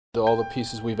All the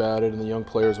pieces we've added and the young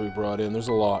players we brought in, there's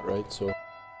a lot, right? So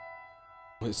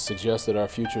it suggests that our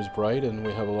future is bright and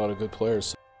we have a lot of good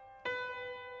players.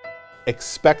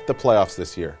 Expect the playoffs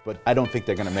this year, but I don't think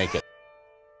they're going to make it.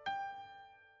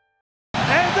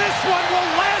 And this one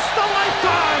will last a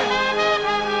lifetime!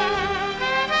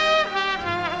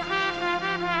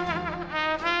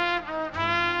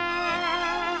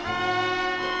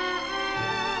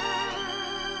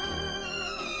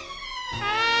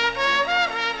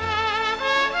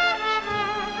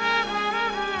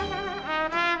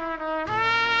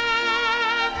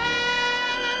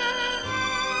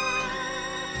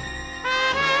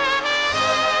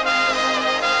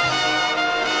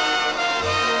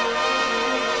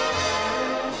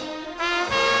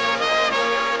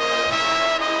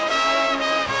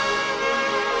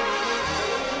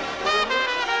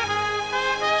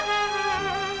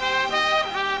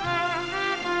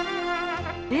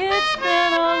 It's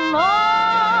been a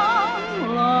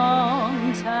long,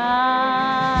 long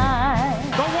time.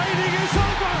 The waiting is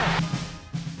over!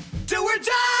 Do or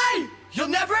die! You'll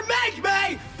never make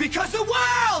me! Because the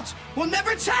world will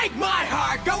never take my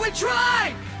heart! Go and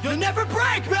try! You'll never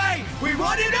break me! We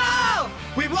want it all!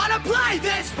 We want to play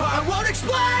this part! I won't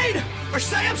explain or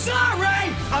say I'm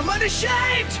sorry! I'm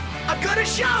unashamed! I'm gonna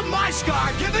show my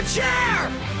scar! Give a cheer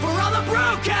for all the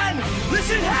broken!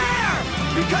 Listen here!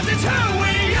 Because it's who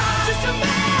we are! Just a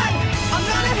man! I'm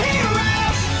not a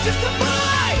hero! Just a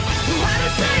boy who had to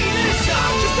sing this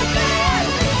song! Just a man!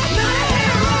 I'm not a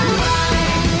hero!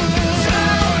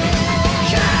 Don't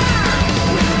care!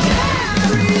 We'll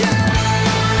carry on!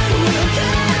 We'll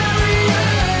carry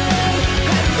on!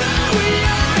 And though we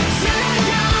are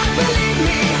sad, believe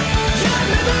me, your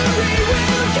memory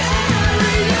will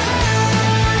carry on!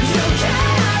 You'll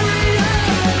carry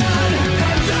on!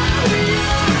 And though we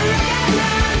are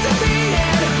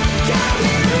undefeated,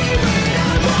 carry me when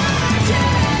I'm watching!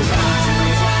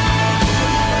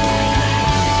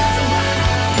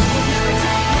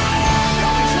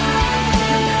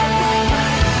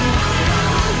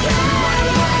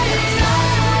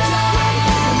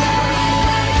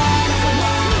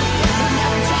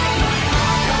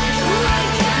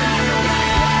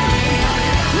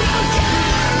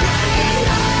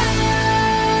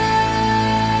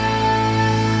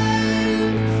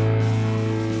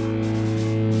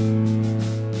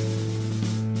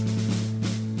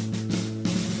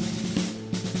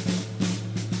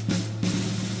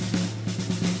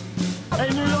 Hey,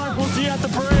 New York, we'll see you at the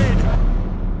parade.